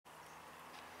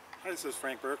Hi, this is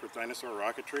Frank Burke with Dynasoar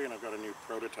Rocketry, and I've got a new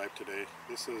prototype today.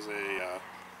 This is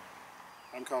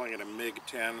I'm calling it a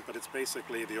MiG-10, but it's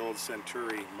basically the old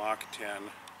Centuri Mach 10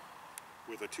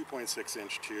 with a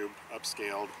 2.6-inch tube,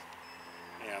 upscaled,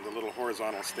 and the little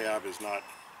horizontal stab is not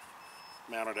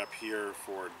mounted up here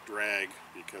for drag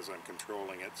because I'm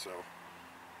controlling it, so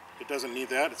it doesn't need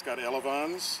that. It's got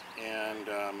elevons and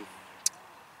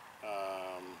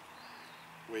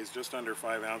weighs just under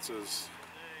 5 ounces,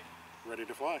 ready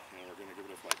to fly, and we're going to give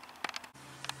it a flight.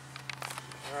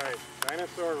 Alright,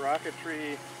 Dynasoar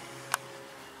Rocketry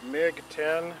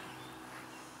MiG-10,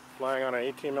 flying on an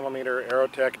 18mm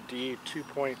Aerotech D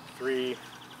 2.3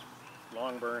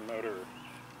 long burn motor.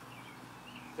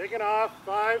 Taking off,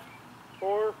 5,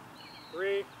 4,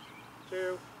 3,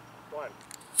 2, 1.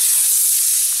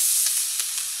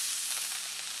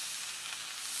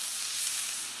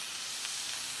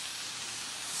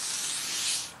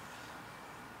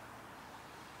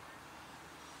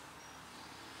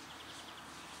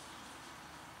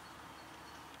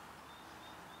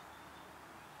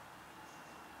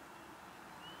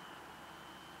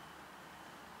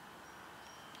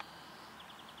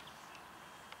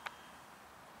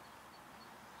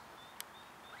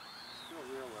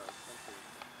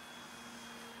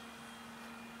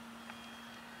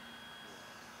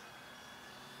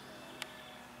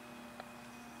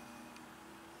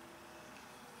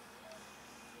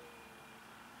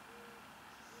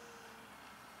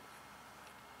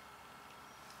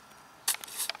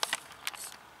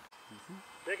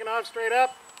 Taking off straight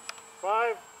up.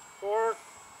 5, 4,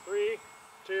 3,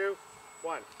 2,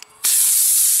 1.